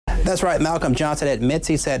That's right. Malcolm Johnson admits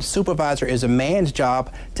he said supervisor is a man's job.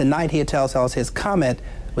 Tonight he tells us his comment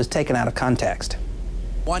was taken out of context.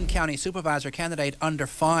 One county supervisor candidate under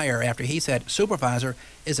fire after he said supervisor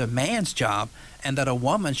is a man's job and that a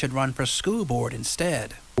woman should run for school board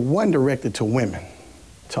instead. It wasn't directed to women,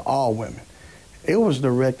 to all women. It was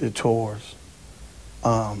directed towards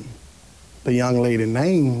the young lady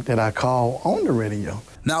name that I called on the radio.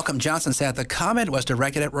 Malcolm Johnson said the comment was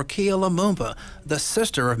directed at Rokia Lumumba, the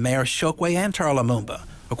sister of Mayor Chokwe Antar Lumumba.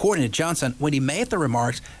 According to Johnson, when he made the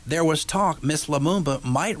remarks, there was talk Ms. Lumumba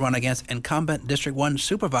might run against incumbent District 1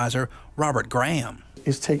 Supervisor Robert Graham.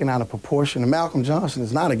 It's taken out of proportion. And Malcolm Johnson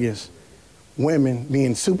is not against women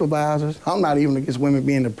being supervisors. I'm not even against women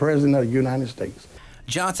being the President of the United States.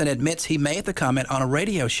 Johnson admits he made the comment on a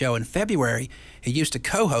radio show in February he used to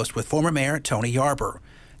co-host with former Mayor Tony Yarber.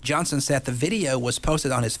 Johnson said the video was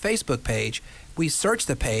posted on his Facebook page. We searched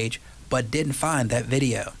the page, but didn't find that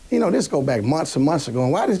video. You know, this go back months and months ago.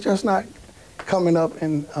 And why is it just not coming up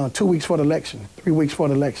in 2 weeks for the election, 3 weeks for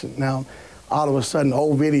the election? Now, all of a sudden,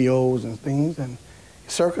 old videos and things and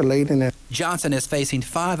circulating. Johnson is facing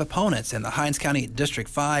 5 opponents in the Hinds County District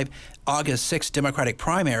 5 August 6 Democratic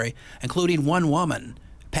primary, including one woman,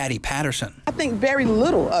 Patty Patterson. I think very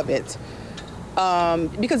little of it,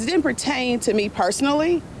 because it didn't pertain to me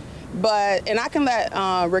personally. And I can let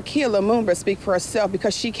Rokia Lumumba speak for herself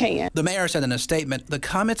because she can. The mayor said in a statement, the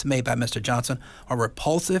comments made by Mr. Johnson are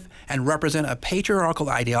repulsive and represent a patriarchal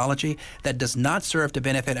ideology that does not serve to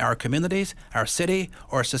benefit our communities, our city,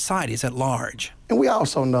 or societies at large. And we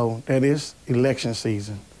also know that it's election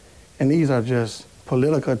season, and these are just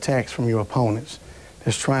political attacks from your opponents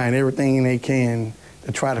that's trying everything they can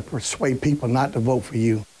to try to persuade people not to vote for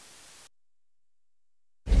you.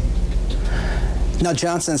 Now,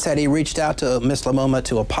 Johnson said he reached out to Ms. Lumumba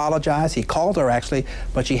to apologize. He called her, actually,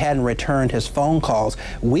 but she hadn't returned his phone calls.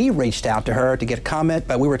 We reached out to her to get a comment,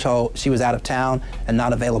 but we were told she was out of town and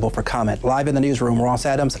not available for comment. Live in the newsroom, Ross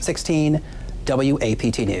Adams, 16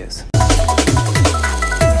 WAPT News.